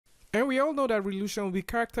And we all know that Reallusion with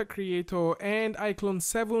Character Creator and iClone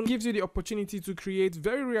 7 gives you the opportunity to create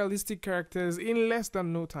very realistic characters in less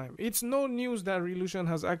than no time. It's no news that Reallusion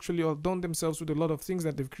has actually outdone themselves with a lot of things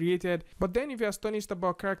that they've created, but then if you're astonished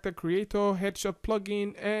about Character Creator, Headshot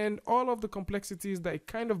plugin, and all of the complexities that it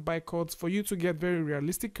kind of bycodes for you to get very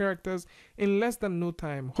realistic characters in less than no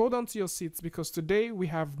time, hold on to your seats because today we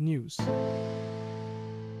have news.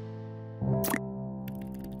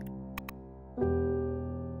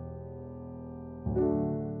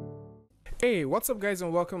 Hey, what's up guys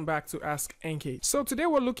and welcome back to Ask NK. So today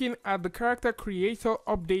we're looking at the Character Creator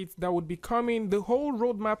update that would be coming, the whole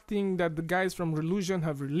roadmap thing that the guys from Reallusion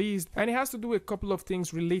have released, and it has to do with a couple of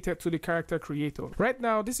things related to the Character Creator. Right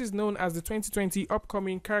now, this is known as the 2020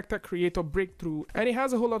 upcoming Character Creator breakthrough, and it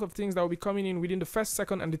has a whole lot of things that will be coming in within the first,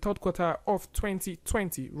 second, and the third quarter of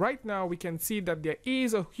 2020. Right now, we can see that there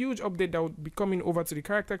is a huge update that will be coming over to the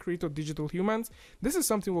Character Creator Digital Humans. This is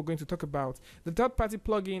something we're going to talk about, the third-party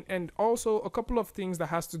plugin, and also a couple of things that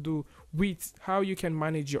has to do with how you can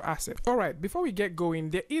manage your asset. All right, before we get going,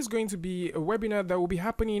 there is going to be a webinar that will be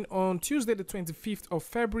happening on Tuesday the 25th of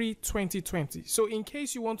February 2020. So in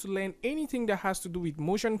case you want to learn anything that has to do with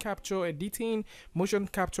motion capture editing, motion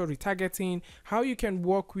capture retargeting, how you can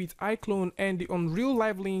work with iClone and the Unreal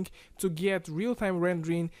Live Link to get real-time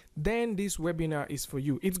rendering, then this webinar is for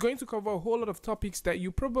you. It's going to cover a whole lot of topics that you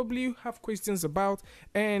probably have questions about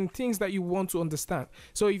and things that you want to understand.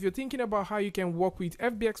 So if you're thinking about how you can work with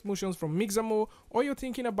FBX motions from Mixamo, or you're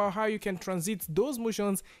thinking about how you can transit those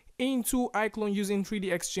motions into iClone using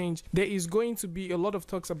 3D Exchange, there is going to be a lot of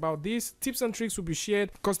talks about this. Tips and tricks will be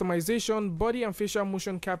shared, customization, body and facial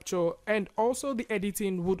motion capture, and also the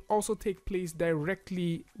editing would also take place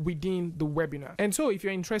directly within the webinar. And so if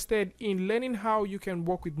you're interested in learning how you can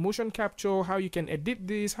work with motion capture, how you can edit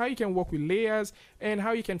this, how you can work with layers, and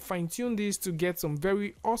how you can fine-tune this to get some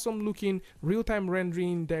very awesome looking real-time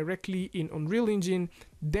rendering directly in Unreal Engine,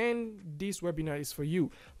 then this webinar is for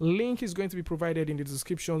you. Link is going to be provided in the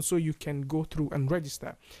description so you can go through and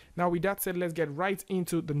register. Now with that said, let's get right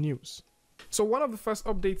into the news. So one of the first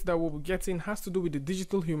updates that we'll be getting has to do with the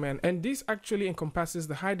digital human, and this actually encompasses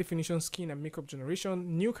the high definition skin and makeup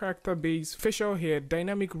generation, new character base, facial hair,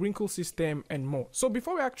 dynamic wrinkle system, and more. So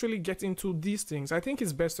before we actually get into these things, I think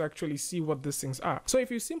it's best to actually see what these things are. So if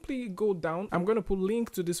you simply go down, I'm going to put a link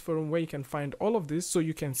to this forum where you can find all of this so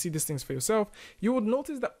you can see these things for yourself. You would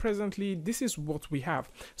notice that presently this is what we have.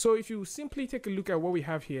 So if you simply take a look at what we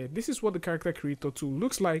have here, this is what the Character Creator tool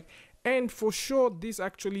looks like. And for sure, this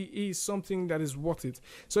actually is something that is worth it.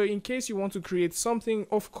 So in case you want to create something,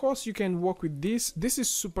 of course you can work with this. This is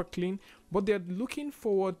super clean, but they're looking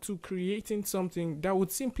forward to creating something that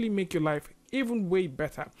would simply make your life even way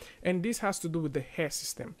better, and this has to do with the hair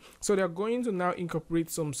system. So they're going to now incorporate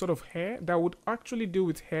some sort of hair that would actually deal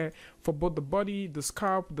with hair for both the body, the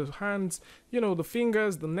scalp, the hands, you know, the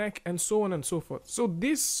fingers, the neck, and so on and so forth. So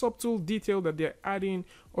this subtle detail that they're adding,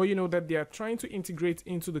 or you know, that they are trying to integrate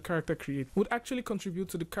into the Character Create would actually contribute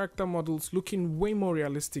to the character models looking way more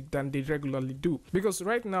realistic than they regularly do. Because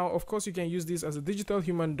right now, of course, you can use this as a digital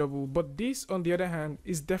human double, but this on the other hand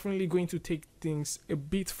is definitely going to take things a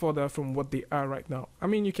bit further from what they are right now. I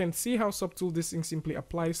mean, you can see how subtle this thing simply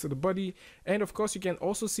applies to the body, and of course you can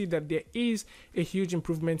also see that there is a huge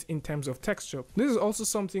improvement in terms of texture. This is also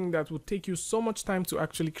something that would take you so much time to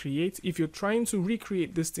actually create if you're trying to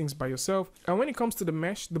recreate these things by yourself. And when it comes to the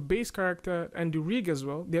mesh, the base character, and the rig as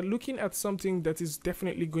well, they're looking at something that is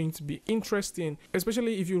definitely going to be interesting,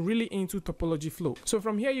 especially if you're really into topology flow. So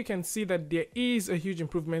from here you can see that there is a huge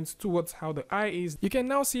improvement towards how the eye is. You can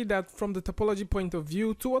now see that from the topology point of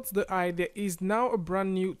view towards the eye, there is now a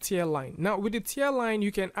brand new tier line. Now with the tier line,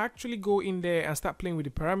 you can actually go in there and start playing with the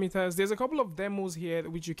parameters. There's a couple of demos here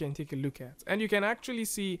which you can take a look at, and you can actually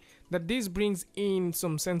see that this brings in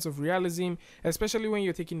some sense of realism, especially when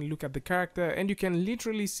you're taking a look at the character, and you can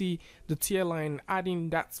literally see the tier line adding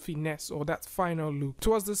that finesse or that final look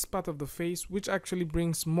towards this part of the face, which actually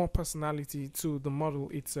brings more personality to the model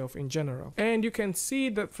itself in general. And you can see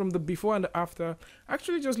that from the before and the after,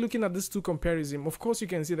 actually just looking at these two comparisons, of course you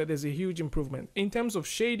can see that there's a huge improvement in terms of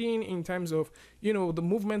shading, in terms of, you know, the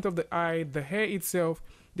movement of the eye, the hair itself.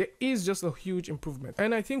 There is just a huge improvement,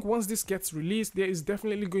 and I think once this gets released, there is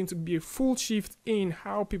definitely going to be a full shift in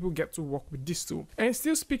how people get to work with this tool. And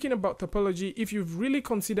still speaking about topology, if you've really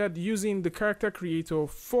considered using the Character Creator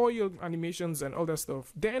for your animations and all that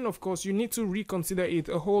stuff, then of course you need to reconsider it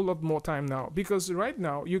a whole lot more time now, because right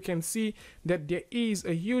now you can see that there is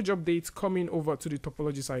a huge update coming over to the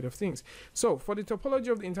topology side of things. So for the topology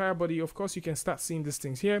of the entire body, of course you can start seeing these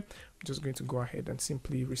things here. I'm just going to go ahead and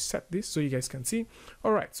simply reset this so you guys can see.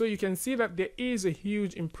 All right. Alright, so you can see that there is a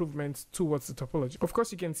huge improvement towards the topology. Of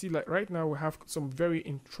course, you can see like right now we have some very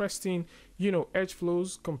interesting, edge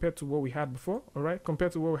flows compared to what we had before. Alright,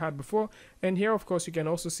 compared to what we had before. And here, of course, you can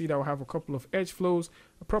also see that we have a couple of edge flows.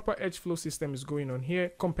 A proper edge flow system is going on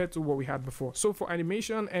here compared to what we had before. So for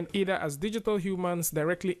animation and either as digital humans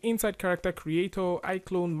directly inside Character Creator,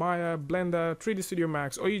 iClone, Maya, Blender, 3D Studio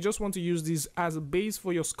Max, or you just want to use this as a base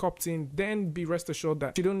for your sculpting, then be rest assured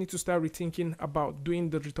that you don't need to start rethinking about doing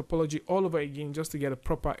the topology all over again just to get a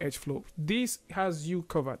proper edge flow. This has you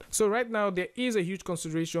covered. So right now there is a huge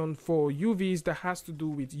consideration for UVs that has to do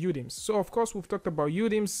with UDIMs. So of course we've talked about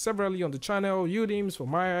UDIMs severally on the channel, UDIMs for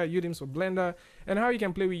Maya, UDIMs for Blender, and how you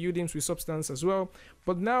can play with UDIMs with Substance as well.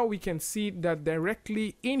 But now we can see that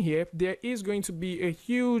directly in here there is going to be a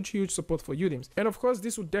huge support for UDIMs, and of course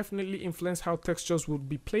this will definitely influence how textures will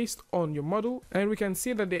be placed on your model. And we can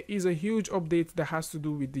see that there is a huge update that has to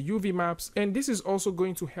do with the UV maps, and this is also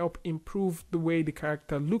going to help improve the way the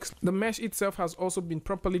character looks. The mesh itself has also been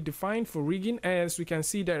properly defined for rigging, as we can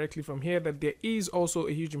see directly from here that there is also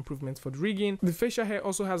a huge improvement for the rigging. The facial hair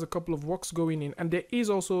also has a couple of works going in, and there is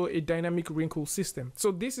also a dynamic wrinkle system.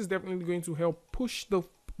 So this is definitely going to help push the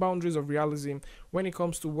boundaries of realism when it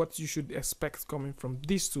comes to what you should expect coming from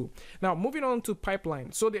this tool. Now moving on to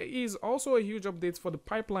pipeline. So there is also a huge update for the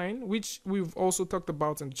pipeline, which we've also talked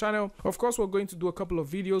about on the channel. Of course, we're going to do a couple of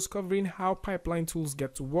videos covering how pipeline tools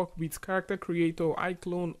get to work with Character Creator,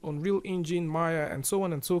 iClone, Unreal Engine, Maya, and so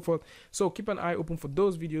on and so forth. So keep an eye open for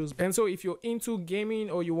those videos. And so if you're into gaming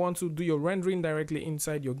or you want to do your rendering directly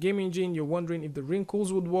inside your game engine, you're wondering if the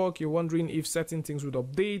wrinkles would work, you're wondering if certain things would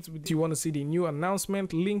update, if you want to see the new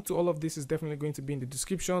announcement, link to all of this is definitely going to be in the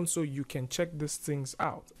description so you can check these things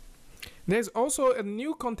out. There's also a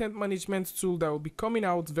new content management tool that will be coming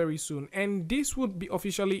out very soon, and this would be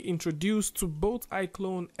officially introduced to both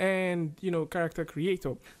iClone and Character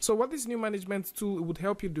Creator. So what this new management tool would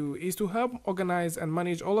help you do is to help organize and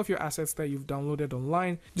manage all of your assets that you've downloaded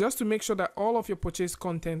online, just to make sure that all of your purchased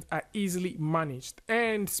content are easily managed.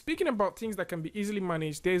 And speaking about things that can be easily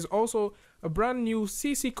managed, there's also a brand new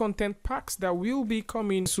CC content packs that will be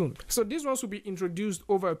coming soon. So these ones will be introduced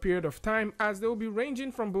over a period of time, as they will be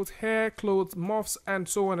ranging from both hair, clothes, morphs, and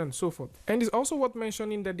so on and so forth. And it's also worth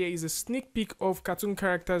mentioning that there is a sneak peek of cartoon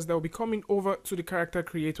characters that will be coming over to the Character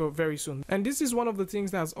Creator very soon. And this is one of the things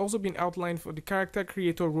that has also been outlined for the Character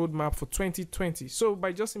Creator roadmap for 2020. So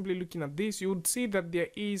by just simply looking at this, you would see that there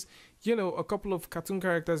is a couple of cartoon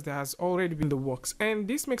characters that has already been in the works, and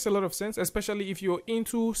this makes a lot of sense, especially if you're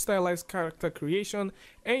into stylized character creation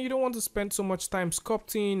and you don't want to spend so much time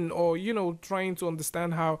sculpting or trying to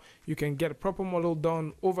understand how you can get a proper model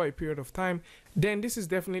done over a period of time. Then this is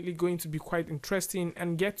definitely going to be quite interesting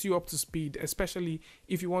and get you up to speed, especially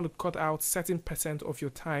if you want to cut out certain percent of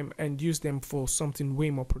your time and use them for something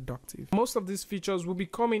way more productive. Most of these features will be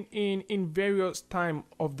coming in various time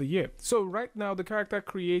of the year. So right now the Character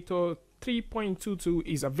Creator 3.22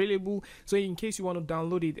 is available, so in case you want to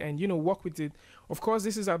download it and work with it, of course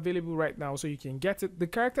this is available right now, so you can get it. The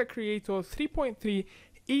Character Creator 3.3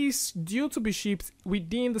 is due to be shipped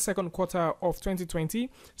within the second quarter of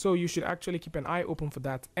 2020, so you should actually keep an eye open for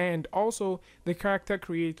that. And also the Character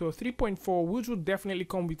Creator 3.4, which will definitely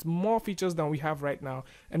come with more features than we have right now,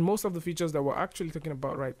 and most of the features that we're actually talking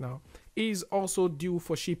about right now is also due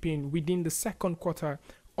for shipping within the second quarter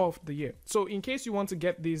of the year. So in case you want to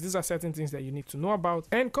get these are certain things that you need to know about.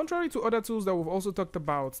 And contrary to other tools that we've also talked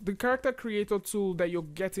about, the Character Creator tool that you're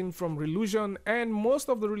getting from Reallusion, and most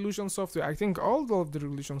of the Reallusion software, I think all of the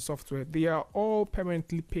Reallusion software, they are all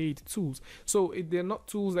permanently paid tools. So they're not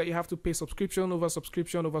tools that you have to pay subscription over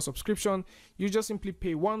subscription over subscription. You just simply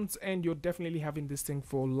pay once and you're definitely having this thing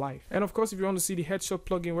for life. And of course, if you want to see the headshot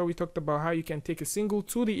plugin where we talked about how you can take a single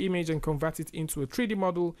 2D image and convert it into a 3D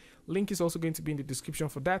model, link is also going to be in the description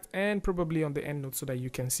for that, and probably on the end note so that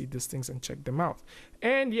you can see these things and check them out.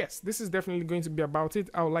 And yes, this is definitely going to be about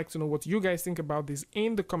it. I would like to know what you guys think about this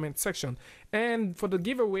in the comment section. And for the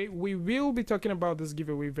giveaway, we will be talking about this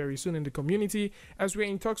giveaway very soon in the community, as we're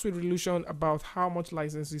in talks with Reallusion about how much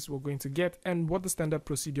licenses we're going to get and what the standard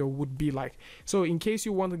procedure would be like. So in case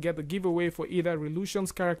you want to get the giveaway for either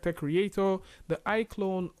Reallusion's Character Creator, the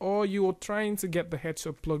iClone, or you're trying to get the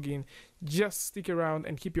headshot plugin, just stick around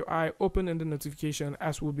and keep your eye open in the notification,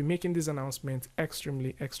 as we'll be making this announcement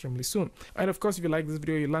extremely soon. And of course, if you like this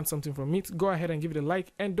video, you learned something from it, go ahead and give it a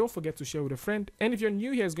like, and don't forget to share with a friend. And if you're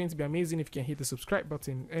new here, it's going to be amazing if you can hit the subscribe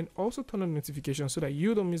button and also turn on notifications so that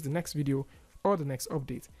you don't miss the next video or the next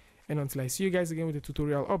update. And until I see you guys again with a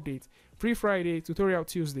tutorial update, Free Friday, Tutorial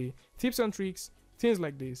Tuesday, tips and tricks, things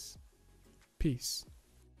like this. Peace.